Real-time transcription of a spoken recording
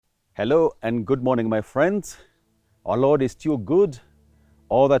Hello and good morning, my friends. Our Lord is still good.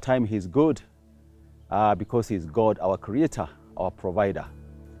 All the time He's good because He's God, our Creator, our Provider,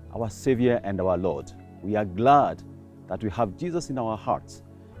 our Savior and our Lord. We are glad that we have Jesus in our hearts.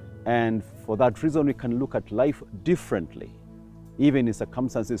 And for that reason, we can look at life differently. Even in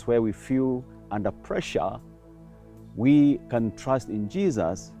circumstances where we feel under pressure, we can trust in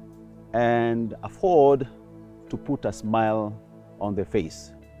Jesus and afford to put a smile on the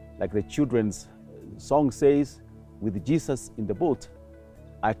face. Like the children's song says, with Jesus in the boat,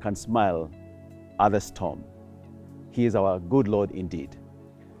 I can smile at the storm. He is our good Lord indeed.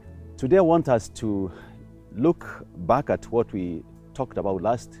 Today I want us to look back at what we talked about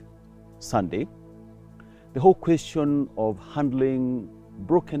last Sunday, the whole question of handling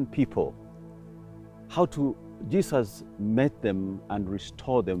broken people, how Jesus met them and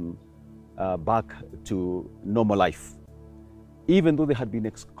restored them back to normal life. Even though they had been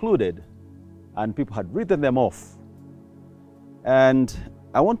excluded and people had written them off. And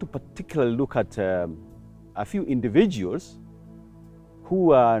I want to particularly look at a few individuals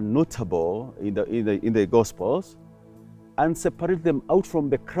who are notable in the Gospels and separate them out from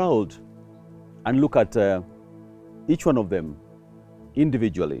the crowd and look at each one of them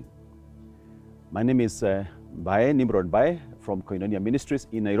individually. My name is Nimrod Bae from Koinonia Ministries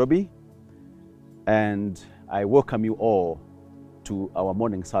in Nairobi, and I welcome you all to our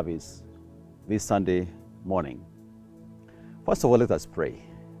morning service this Sunday morning. First of all, let us pray.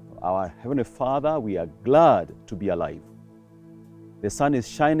 Our Heavenly Father, we are glad to be alive. The sun is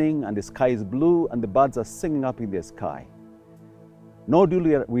shining and the sky is blue and the birds are singing up in the sky. Nor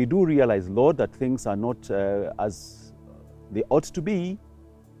do we realize, Lord, that things are not as they ought to be,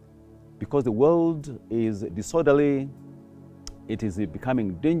 because the world is disorderly, it is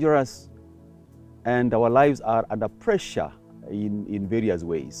becoming dangerous, and our lives are under pressure in various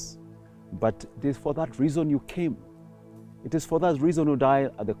ways. But it is for that reason you came. It is for that reason you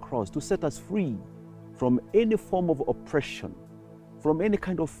died at the cross, to set us free from any form of oppression, from any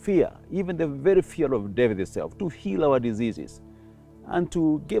kind of fear, even the very fear of death itself, to heal our diseases, and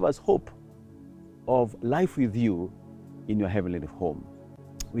to give us hope of life with you in your heavenly home.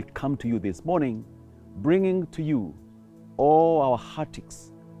 We come to you this morning, bringing to you all our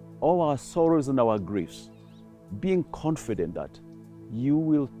heartaches, all our sorrows and our griefs, being confident that you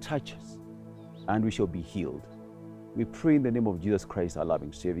will touch us and we shall be healed. We pray in the name of Jesus Christ, our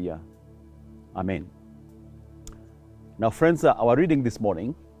loving Savior. Amen. Now, friends, our reading this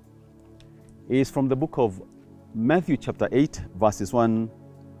morning is from the book of Matthew chapter 8, verses 1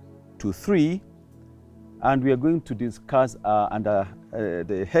 to 3, and we are going to discuss under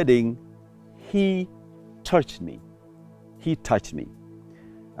the heading, He touched me. He touched me.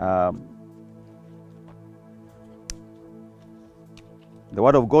 The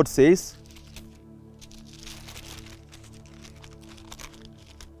Word of God says,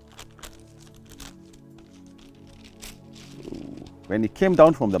 when he came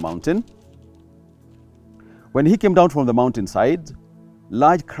down from the mountainside,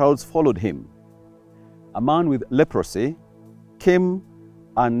 large crowds followed him. A man with leprosy came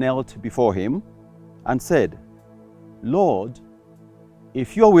and knelt before him and said, Lord,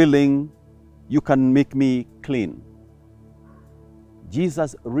 if you are willing, you can make me clean.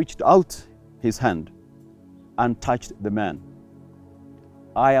 Jesus reached out his hand and touched the man.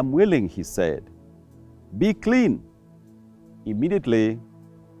 I am willing, he said. Be clean. Immediately,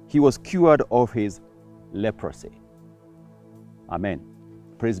 he was cured of his leprosy. Amen.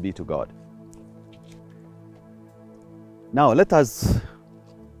 Praise be to God. Now, let us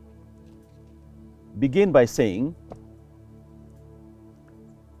begin by saying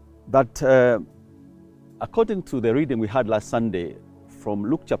that according to the reading we had last Sunday from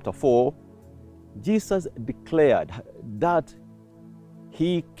Luke chapter 4, Jesus declared that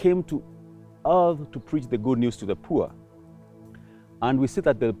he came to earth to preach the good news to the poor. And we see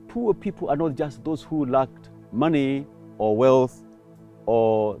that the poor people are not just those who lacked money or wealth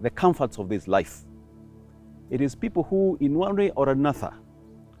or the comforts of this life. It is people who, in one way or another,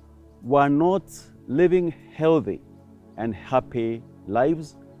 were not living healthy and happy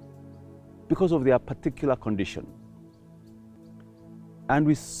lives because of their particular condition. And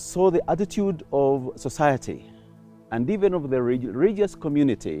we saw the attitude of society and even of the religious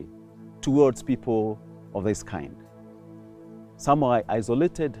community towards people of this kind. Some were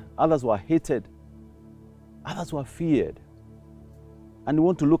isolated, others were hated, others were feared. And we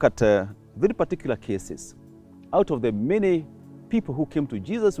want to look at very particular cases out of the many people who came to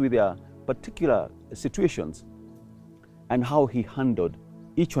Jesus with their particular situations and how he handled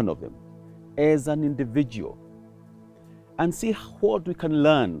each one of them as an individual, and see what we can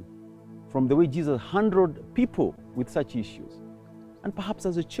learn from the way Jesus handled people with such issues. And perhaps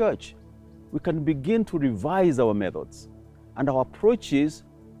as a church, we can begin to revise our methods and our approaches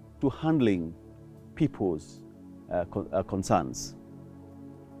to handling people's concerns.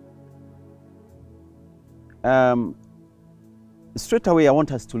 Straight away, I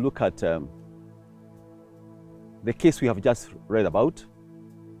want us to look at the case we have just read about,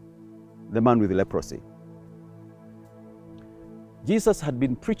 the man with leprosy. Jesus had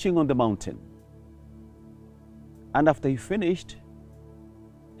been preaching on the mountain, and after he finished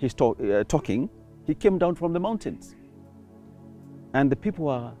his talking, he came down from the mountains. And the people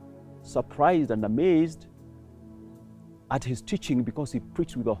were surprised and amazed at his teaching because he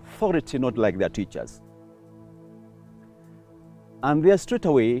preached with authority, not like their teachers. And there straight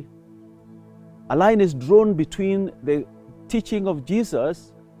away, a line is drawn between the teaching of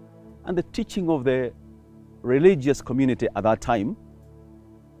Jesus and the teaching of the religious community at that time.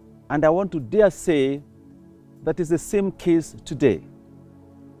 And I want to dare say that is the same case today.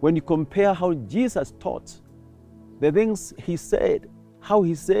 When you compare how Jesus taught, the things he said, how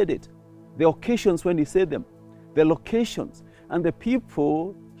he said it, the occasions when he said them, the locations, and the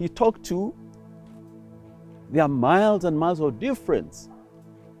people he talked to, there are miles and miles of difference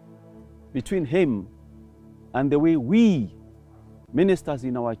between him and the way we, ministers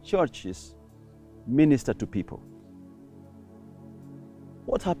in our churches, minister to people.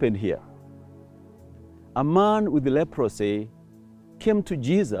 What happened here? A man with leprosy came to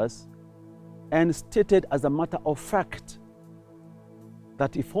Jesus and stated as a matter of fact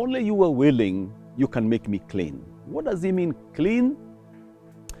that if only you were willing, you can make me clean. What does he mean, clean?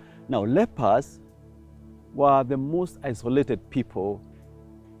 Now, lepers were the most isolated people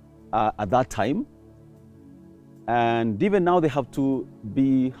at that time. And even now they have to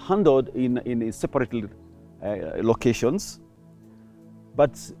be handled in separate locations.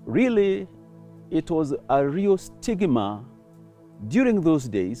 But really, it was a real stigma during those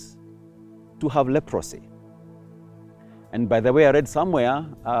days to have leprosy. And by the way, I read somewhere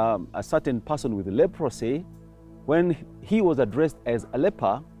a certain person with leprosy, when he was addressed as a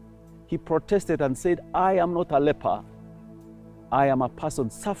leper, he protested and said, "I am not a leper. I am a person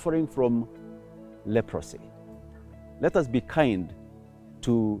suffering from leprosy." Let us be kind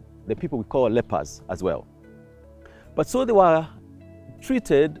to the people we call lepers as well. But so they were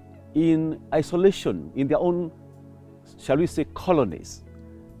treated in isolation, in their own, shall we say, colonies,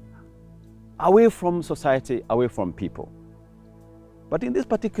 away from society, away from people. But in this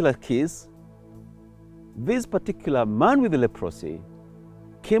particular case, this particular man with leprosy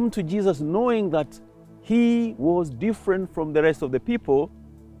came to Jesus knowing that he was different from the rest of the people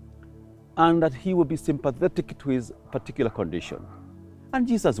and that he would be sympathetic to his particular condition. And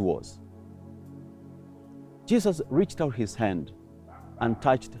Jesus was. Jesus reached out his hand and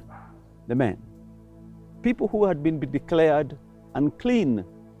touched the man. People who had been declared unclean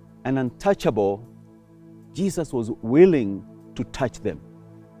and untouchable, Jesus was willing to touch them.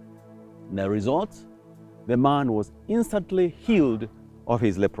 And the result, the man was instantly healed of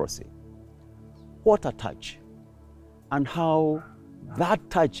his leprosy. What a touch! And how that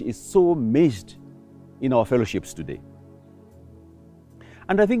touch is so missed in our fellowships today.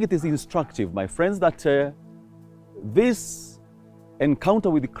 And I think it is instructive, my friends, that this encounter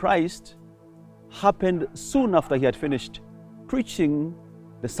with Christ happened soon after he had finished preaching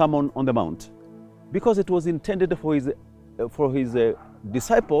the Sermon on the Mount, because it was intended for his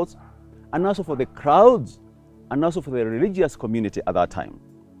disciples, and also for the crowds, and also for the religious community at that time.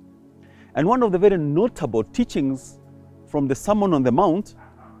 And one of the very notable teachings from the Sermon on the Mount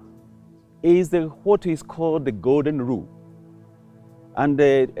is what is called the Golden Rule. And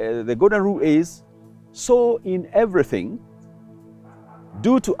the Golden Rule is, so in everything,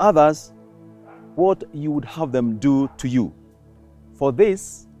 do to others what you would have them do to you. For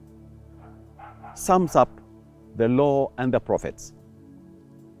this sums up the law and the prophets.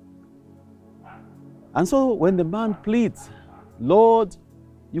 And so when the man pleads, "Lord,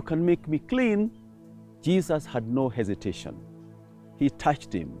 you can make me clean," Jesus had no hesitation. He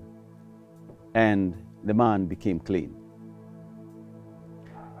touched him, and the man became clean.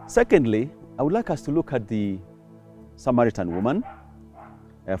 Secondly, I would like us to look at the Samaritan woman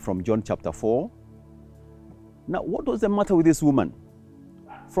from John chapter 4. Now, what was the matter with this woman?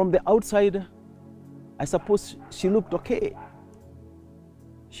 From the outside, I suppose she looked okay.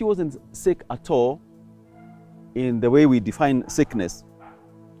 She wasn't sick at all in the way we define sickness.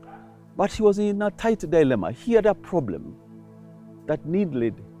 But she was in a tight dilemma. He had a problem that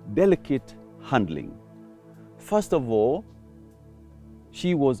needed delicate handling. First of all,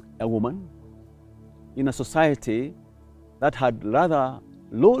 she was a woman in a society that had rather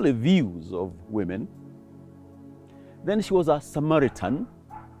lowly views of women. Then she was a Samaritan,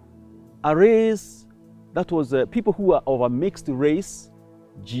 a race that was people who were of a mixed race,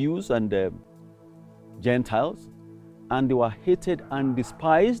 Jews and Gentiles, and they were hated and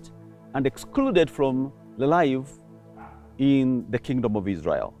despised and excluded from the life in the kingdom of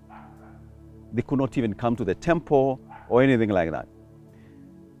Israel. They could not even come to the temple or anything like that.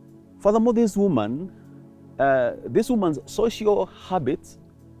 Furthermore, this woman's social habits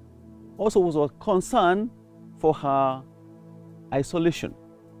also was a concern for her isolation.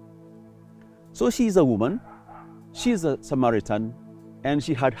 So she is a woman, she is a Samaritan, and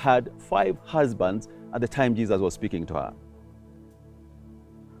she had had 5 husbands at the time Jesus was speaking to her.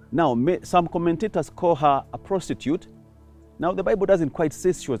 Now, some commentators call her a prostitute. Now, the Bible doesn't quite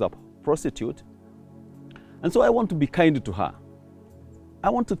say she was a prostitute. And so I want to be kind to her. I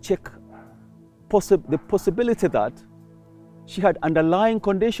want to check the possibility that she had underlying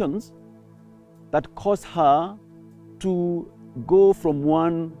conditions that caused her to go from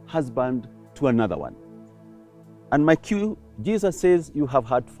one husband to another one. And my cue, Jesus says you have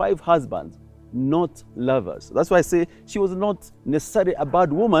had 5 husbands, not lovers. That's why I say she was not necessarily a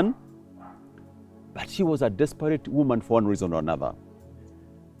bad woman, but she was a desperate woman for one reason or another.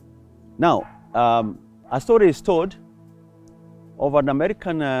 Now, a story is told of an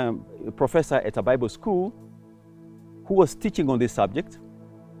American professor at a Bible school who was teaching on this subject,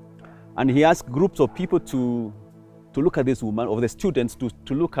 and he asked groups of people to look at this woman, or the students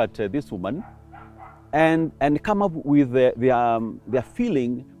to look at this woman, and come up with their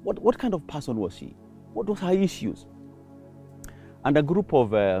feeling. What kind of person was she? What was her issues? And a group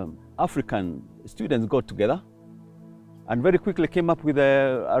of African students got together and very quickly came up with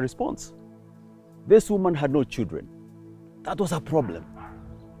a response. This woman had no children. That was a problem.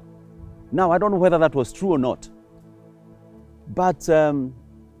 Now, I don't know whether that was true or not, but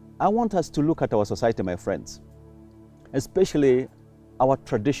I want us to look at our society, my friends, especially our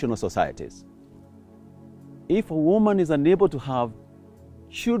traditional societies. If a woman is unable to have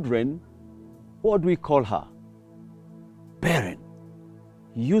children, what do we call her? Barren,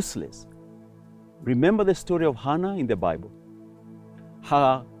 useless. Remember the story of Hannah in the Bible.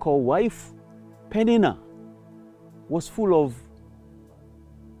 Her co-wife, Peninnah, was full of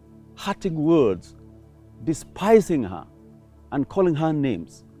hurting words, despising her and calling her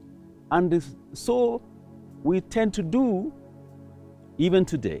names. And so we tend to do even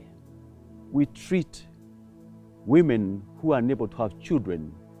today. We treat women who are unable to have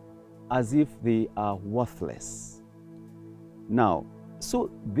children as if they are worthless. Now,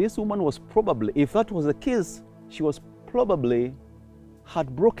 so this woman was probably, if that was the case, she was probably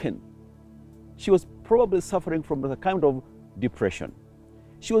heartbroken. She was probably suffering from a kind of depression.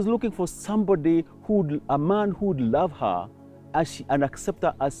 She was looking for somebody a man who would love her and accept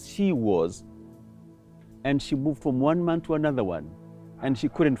her as she was. And she moved from one man to another one, and she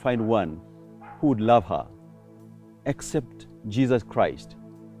couldn't find one who would love her except Jesus Christ,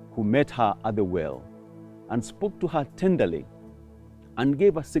 who met her at the well and spoke to her tenderly and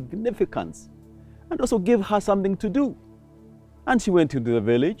gave her significance and also gave her something to do. And she went into the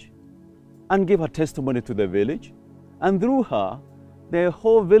village and gave her testimony to the village, and through her, the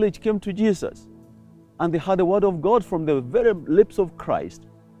whole village came to Jesus, and they heard the word of God from the very lips of Christ,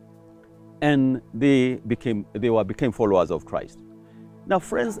 and they became followers of Christ. Now,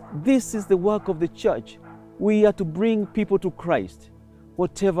 friends, this is the work of the church. We are to bring people to Christ,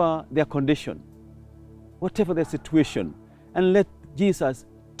 whatever their condition, whatever their situation, and let Jesus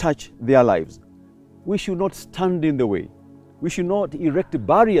touch their lives. We should not stand in the way. We should not erect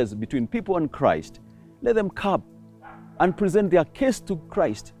barriers between people and Christ. Let them come and present their case to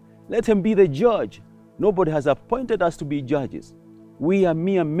Christ. Let him be the judge. Nobody has appointed us to be judges. We are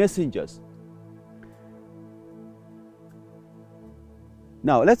mere messengers.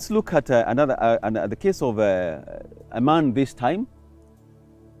 Now, let's look at the case of a man this time.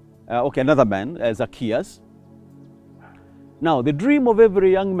 Another man, Zacchaeus. Now, the dream of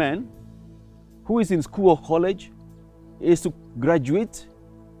every young man who is in school or college is to graduate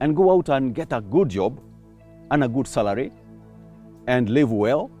and go out and get a good job and a good salary and live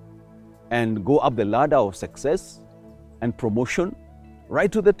well and go up the ladder of success and promotion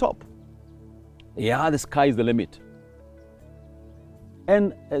right to the top. Yeah, the sky is the limit.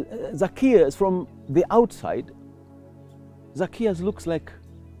 And Zacchaeus, from the outside, Zacchaeus looks like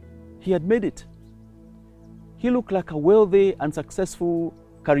he had made it. He looked like a wealthy and successful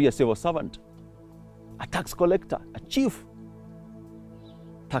career civil servant, a tax collector, a chief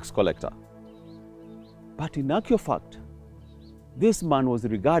tax collector. But in actual fact, this man was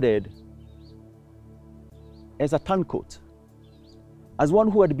regarded as a turncoat, as one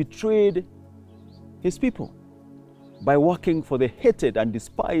who had betrayed his people by working for the hated and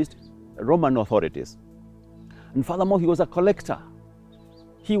despised Roman authorities. And furthermore, he was a collector.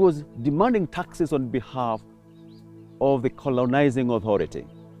 He was demanding taxes on behalf of the colonizing authority.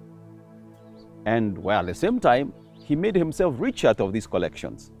 And well, at the same time, he made himself rich out of these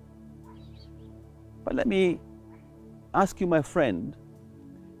collections. But let me ask you, my friend,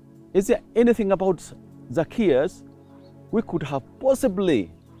 is there anything about Zacchaeus we could have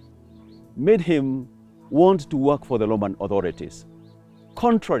possibly made him want to work for the Roman authorities,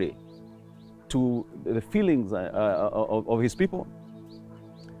 contrary to the feelings of his people?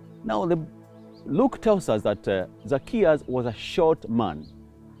 Now, Luke tells us that Zacchaeus was a short man.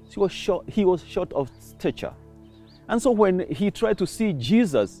 He was short of stature. And so when he tried to see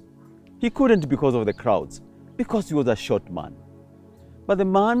Jesus, he couldn't because of the crowds, because he was a short man. But the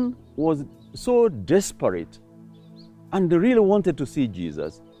man was so desperate and really wanted to see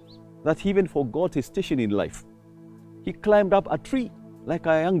Jesus that he even forgot his station in life. He climbed up a tree like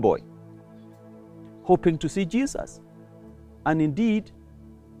a young boy, hoping to see Jesus. And indeed,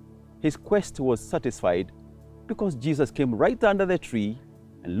 his quest was satisfied because Jesus came right under the tree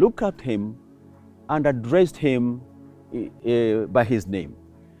and looked at him and addressed him by his name.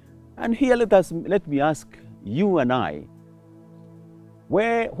 And here let me ask you and I,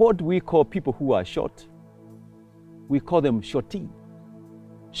 what do we call people who are short? We call them shorty.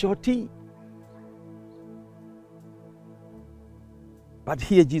 Shorty. But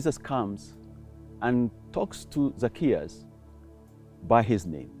here Jesus comes and talks to Zacchaeus by his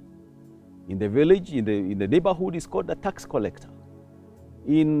name. In the village, in the neighborhood, he's called a tax collector.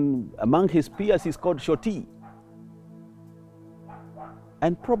 Among his peers, he's called shorty.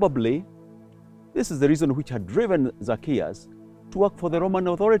 And probably this is the reason which had driven Zacchaeus to work for the Roman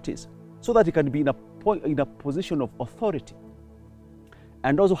authorities, so that he can be in a position of authority,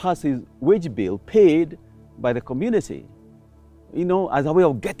 and also has his wage bill paid by the community, as a way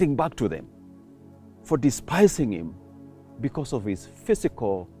of getting back to them for despising him because of his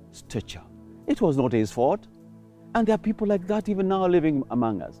physical stature. It was not his fault. And there are people like that even now living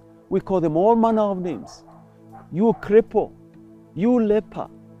among us. We call them all manner of names. You cripple, you leper,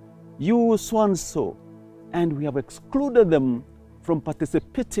 you so-and-so. And we have excluded them from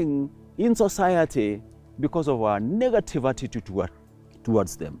participating in society because of our negative attitude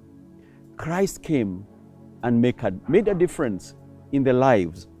towards them. Christ came and made a difference in the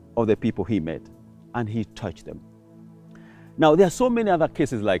lives of the people he met, and he touched them. Now, there are so many other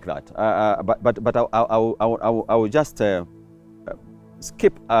cases like that, but I will just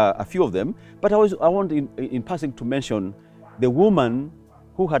skip a few of them. But I want in passing to mention the woman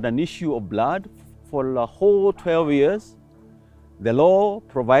who had an issue of blood for a whole 12 years. The law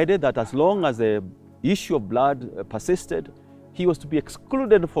provided that as long as the issue of blood persisted, he was to be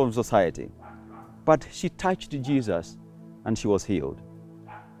excluded from society. But she touched Jesus and she was healed.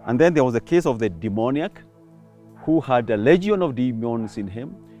 And then there was the case of the demoniac who had a legion of demons in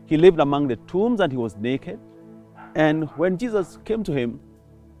him. He lived among the tombs and he was naked. And when Jesus came to him,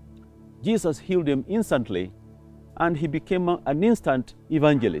 Jesus healed him instantly, and he became an instant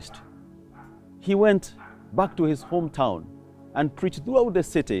evangelist. He went back to his hometown and preached throughout the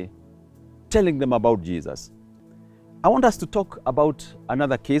city, telling them about Jesus. I want us to talk about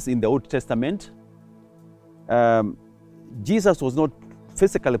another case in the Old Testament. Jesus was not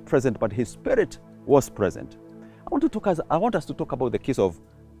physically present, but his spirit was present. I want us to talk about the case of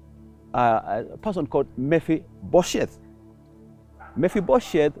a person called Mephibosheth.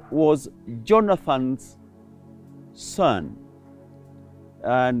 Mephibosheth was Jonathan's son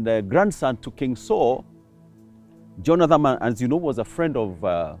and grandson to King Saul. Jonathan, as you know, was a friend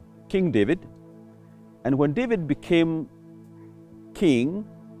of King David. And when David became king,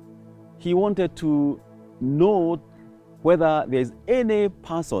 he wanted to know whether there is any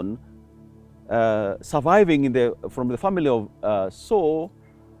person surviving from the family of Saul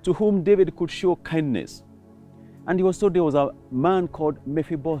to whom David could show kindness. And he was told there was a man called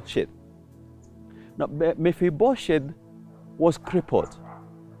Mephibosheth. Now, Mephibosheth was crippled.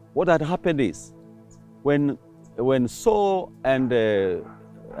 What had happened is, when Saul and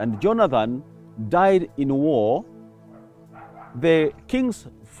Jonathan died in war, the king's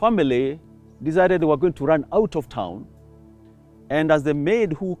family decided they were going to run out of town. And as the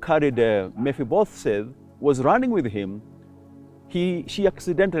maid who carried Mephibosheth was running with him, she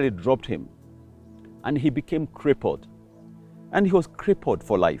accidentally dropped him, and he became crippled. And he was crippled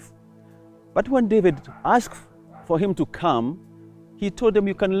for life. But when David asked for him to come, he told him,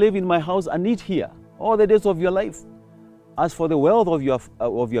 "You can live in my house and eat here all the days of your life. As for the wealth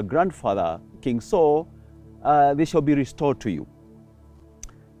of your grandfather, King Saul, they shall be restored to you."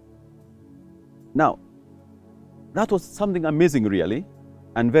 Now, that was something amazing, really,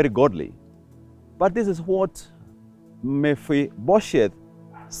 and very godly. But this is what Mephibosheth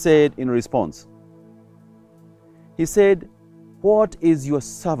said in response. He said, "What is your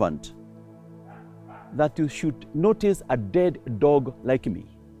servant that you should notice a dead dog like me?"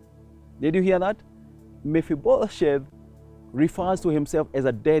 Did you hear that? Mephibosheth refers to himself as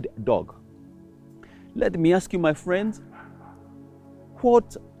a dead dog. Let me ask you, my friends,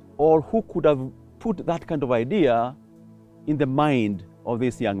 what or who could have put that kind of idea in the mind of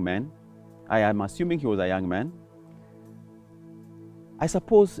this young man? I am assuming he was a young man. I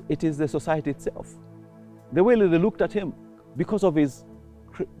suppose it is the society itself. The way they looked at him because of his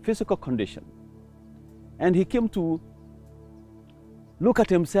physical condition. And he came to look at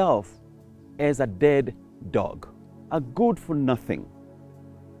himself as a dead dog, a good for nothing.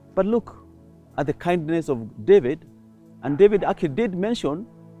 But look at the kindness of David. And David actually did mention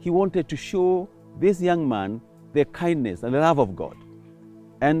he wanted to show this young man the kindness and the love of God.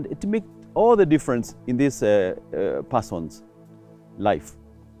 And it made all the difference in this person's life.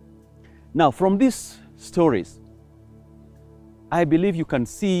 Now, from these stories, I believe you can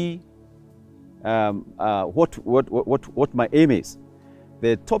see what my aim is.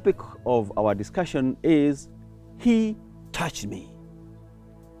 The topic of our discussion is, "He touched me."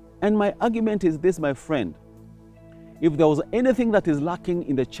 And my argument is this, my friend. If there was anything that is lacking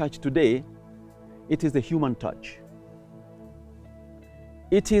in the church today, it is the human touch.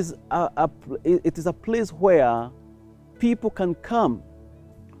 It is a place where people can come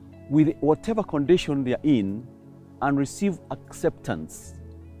with whatever condition they are in and receive acceptance.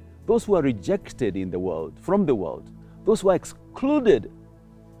 Those who are rejected in the world, from the world, those who are excluded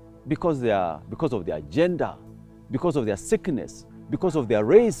because of their gender, because of their sickness, because of their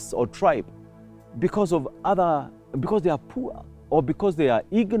race or tribe, because they are poor, or because they are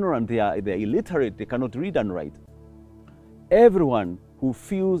ignorant, they are illiterate, they cannot read and write. Everyone who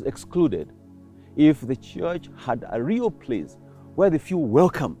feels excluded, if the church had a real place where they feel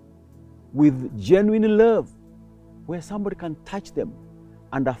welcome with genuine love, where somebody can touch them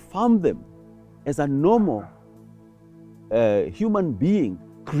and affirm them as a normal human being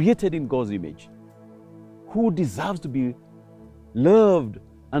created in God's image, who deserves to be loved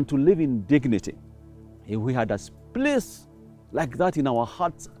and to live in dignity. If we had a place like that in our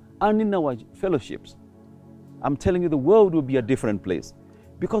hearts and in our fellowships, I'm telling you, the world will be a different place.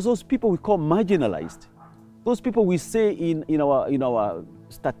 Because those people we call marginalized, those people we say in our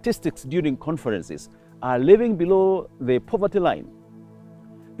statistics during conferences are living below the poverty line.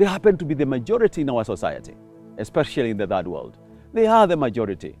 They happen to be the majority in our society, especially in the third world. They are the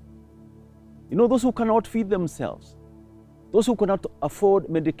majority. You know, those who cannot feed themselves, those who cannot afford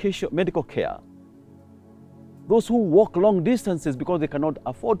medical care, those who walk long distances because they cannot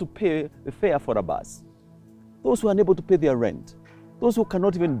afford to pay the fare for a bus, those who are unable to pay their rent, those who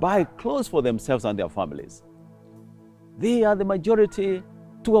cannot even buy clothes for themselves and their families. They are the majority.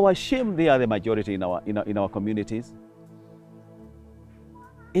 To our shame, they are the majority in our communities.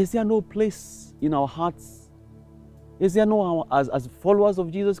 Is there no place in our hearts? Is there no, as followers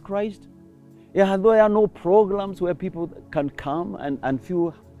of Jesus Christ, there are no programs where people can come and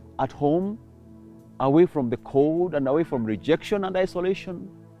feel at home, away from the cold and away from rejection and isolation?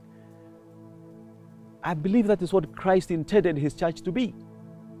 I believe that is what Christ intended his church to be.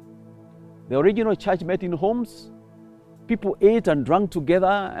 The original church met in homes. People ate and drank together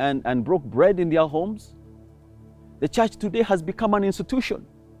and broke bread in their homes. The church today has become an institution.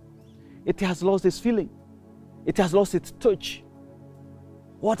 It has lost its feeling. It has lost its touch.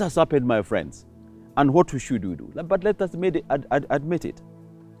 What has happened, my friends? And what should we do? But let us admit it.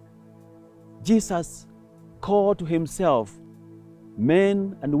 Jesus called to himself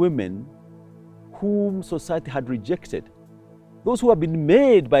men and women whom society had rejected. Those who have been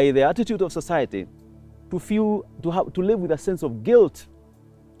made by the attitude of society to live with a sense of guilt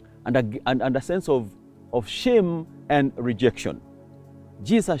and a sense of shame and rejection.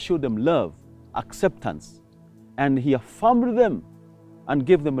 Jesus showed them love, acceptance, and he affirmed them and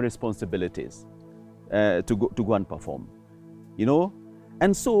gave them responsibilities to go and perform. You know?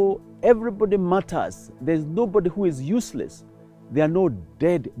 And so everybody matters. There's nobody who is useless. There are no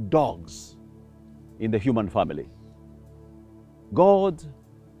dead dogs in the human family. God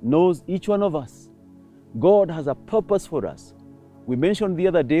knows each one of us. God has a purpose for us. We mentioned the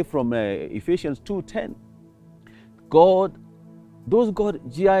other day from Ephesians 2:10. Those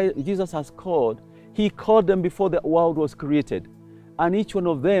Jesus has called, he called them before the world was created. And each one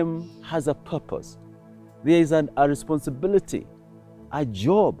of them has a purpose. There is a responsibility, a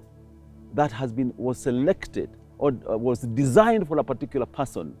job that was selected or was designed for a particular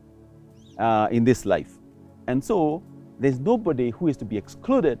person in this life. And so there's nobody who is to be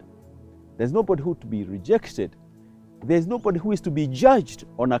excluded. There's nobody who is to be rejected. There's nobody who is to be judged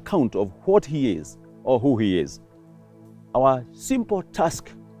on account of what he is or who he is. Our simple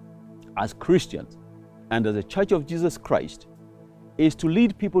task as Christians and as a Church of Jesus Christ is to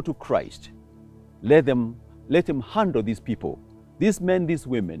lead people to Christ. Let him handle these people, these men, these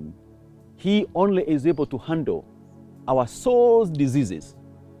women. He only is able to handle our soul's diseases.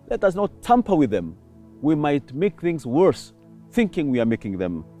 Let us not tamper with them. We might make things worse, thinking we are making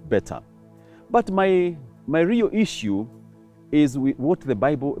them better. But my real issue is with what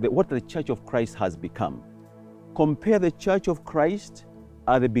the Church of Christ has become. Compare the Church of Christ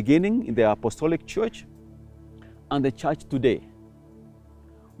at the beginning in the Apostolic Church and the church today.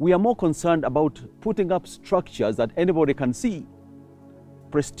 We are more concerned about putting up structures that anybody can see,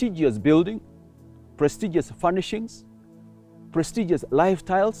 prestigious building, prestigious furnishings, prestigious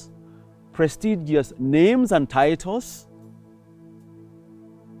lifestyles, prestigious names and titles.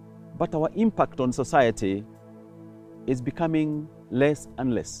 But our impact on society is becoming less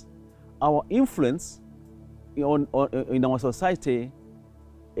and less. Our influence in our society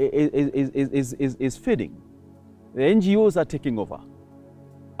is fading. The NGOs are taking over.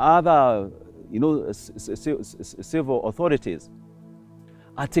 Other, civil authorities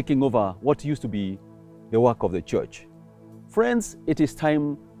are taking over what used to be the work of the church. Friends, it is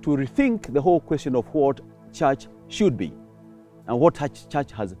time to rethink the whole question of what church should be and what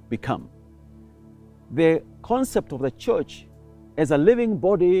church has become. The concept of the church as a living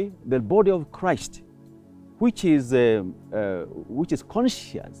body, the body of Christ, which is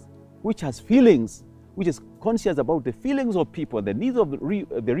conscious, which has feelings, which is conscious about the feelings of people, the needs of the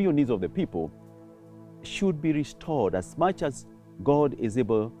real needs of the people, should be restored as much as God is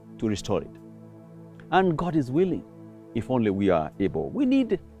able to restore it. And God is willing, if only we are able. We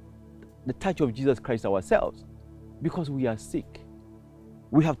need the touch of Jesus Christ ourselves because we are sick.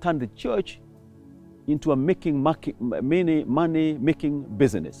 We have turned the church into a money-making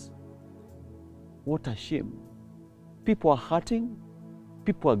business. What a shame. People are hurting,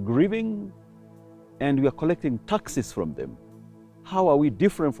 people are grieving, and we are collecting taxes from them. How are we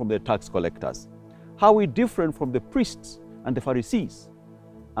different from the tax collectors? How are we different from the priests and the Pharisees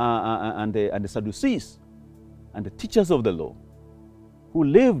and the Sadducees and the teachers of the law who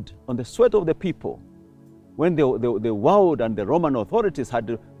lived on the sweat of the people when they vowed and the Roman authorities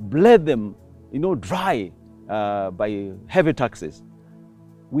had bled them dry by heavy taxes?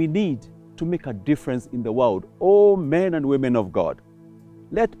 We need to make a difference in the world. Oh, men and women of God,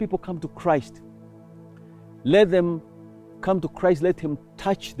 let people come to Christ. Let them come to Christ. Let Him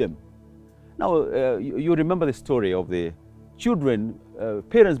touch them. Now, you remember the story of the children,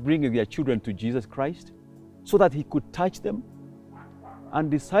 parents bringing their children to Jesus Christ so that He could touch them. And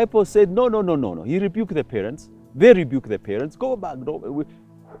disciples said, no. He rebuked the parents. They rebuked the parents. Go back.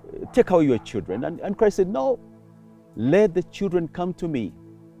 Take away your children. And Christ said, no, let the children come to me,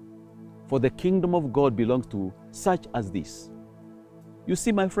 for the kingdom of God belongs to such as this. You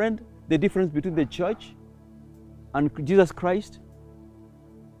see, my friend, the difference between the church and Jesus Christ?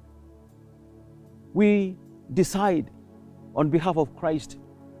 We decide on behalf of Christ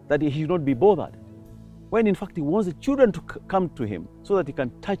that He should not be bothered, when in fact He wants the children to come to Him so that He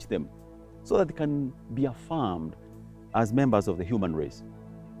can touch them, so that they can be affirmed as members of the human race.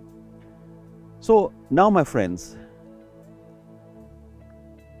 So now, my friends,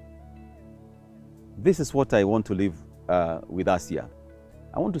 this is what I want to leave with us here.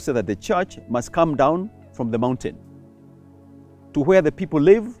 I want to say that the church must come down from the mountain to where the people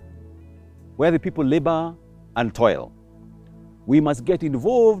live, where the people labor and toil. We must get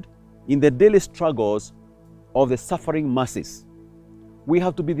involved in the daily struggles of the suffering masses. We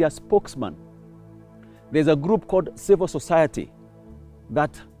have to be their spokesman. There's a group called civil society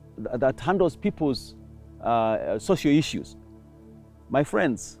that handles people's social issues. My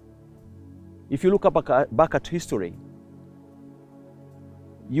friends, if you look back at history,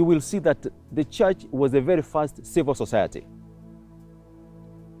 you will see that the church was the very first civil society.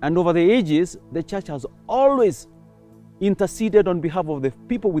 And over the ages, the church has always interceded on behalf of the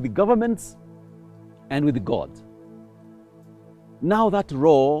people with the governments and with God. Now that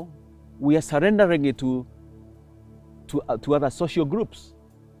role, we are surrendering it to other social groups,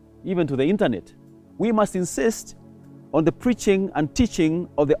 even to the internet. We must insist on the preaching and teaching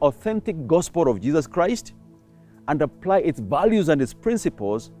of the authentic gospel of Jesus Christ and apply its values and its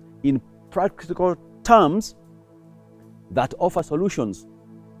principles in practical terms that offer solutions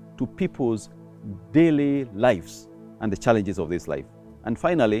to people's daily lives and the challenges of this life. And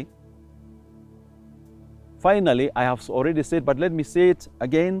finally, I have already said, but let me say it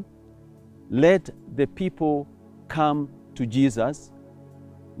again, Let the people come to Jesus.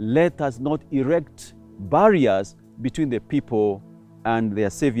 Let us not erect barriers between the people and their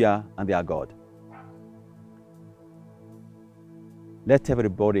Savior and their God. Let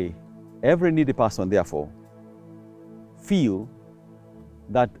everybody, every needy person, therefore, feel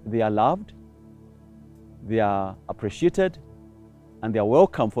that they are loved, they are appreciated, and they are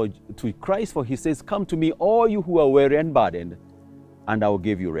welcome to Christ, for he says, "Come to me, all you who are weary and burdened, and I will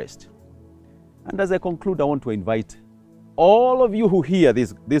give you rest." And as I conclude, I want to invite all of you who hear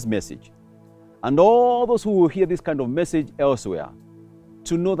this message, and all those who will hear this kind of message elsewhere,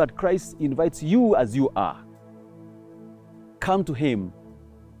 to know that Christ invites you as you are. Come to him,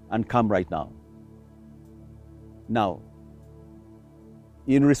 and come right now. Now,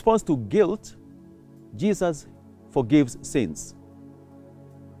 in response to guilt, Jesus forgives sins.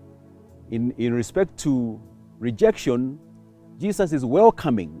 In respect to rejection, Jesus is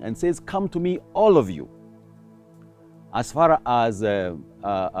welcoming and says, "Come to me, all of you." As far as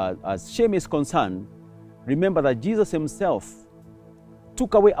shame is concerned, remember that Jesus himself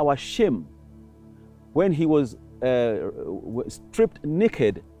took away our shame when he was stripped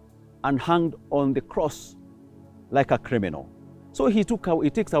naked and hung on the cross like a criminal. So he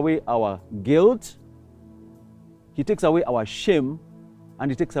takes away our guilt, he takes away our shame, and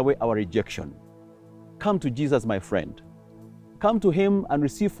he takes away our rejection. Come to Jesus, my friend. Come to him and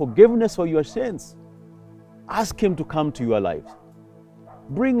receive forgiveness for your sins. Ask him to come to your life.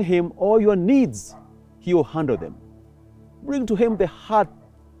 Bring him all your needs. He will handle them. Bring to him the heart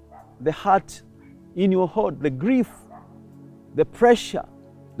in your heart, the grief, the pressure,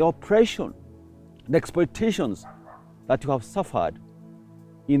 the oppression, the exploitations that you have suffered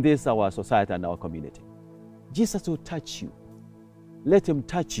in this, our society and our community. Jesus will touch you. Let him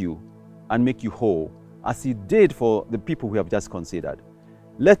touch you and make you whole, as he did for the people we have just considered.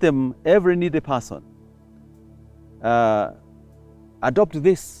 Let them, every needy person, adopt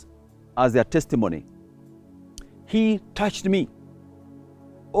this as their testimony. He touched me.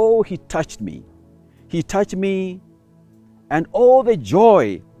 Oh, he touched me. He touched me, and all the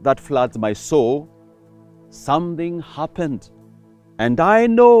joy that floods my soul, something happened. And I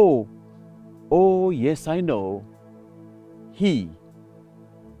know, oh yes, I know, he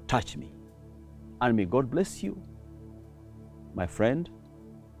touched me. And may God bless you. My friend,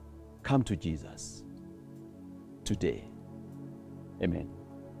 come to Jesus today. Amen.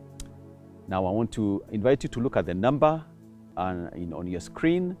 Now I want to invite you to look at the number on your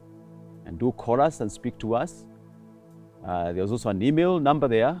screen and do call us and speak to us. There's also an email number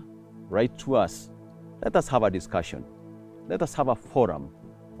there. Write to us. Let us have a discussion. Let us have a forum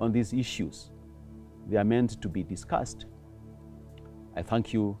on these issues. They are meant to be discussed. I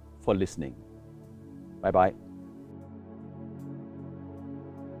thank you for listening. Bye-bye.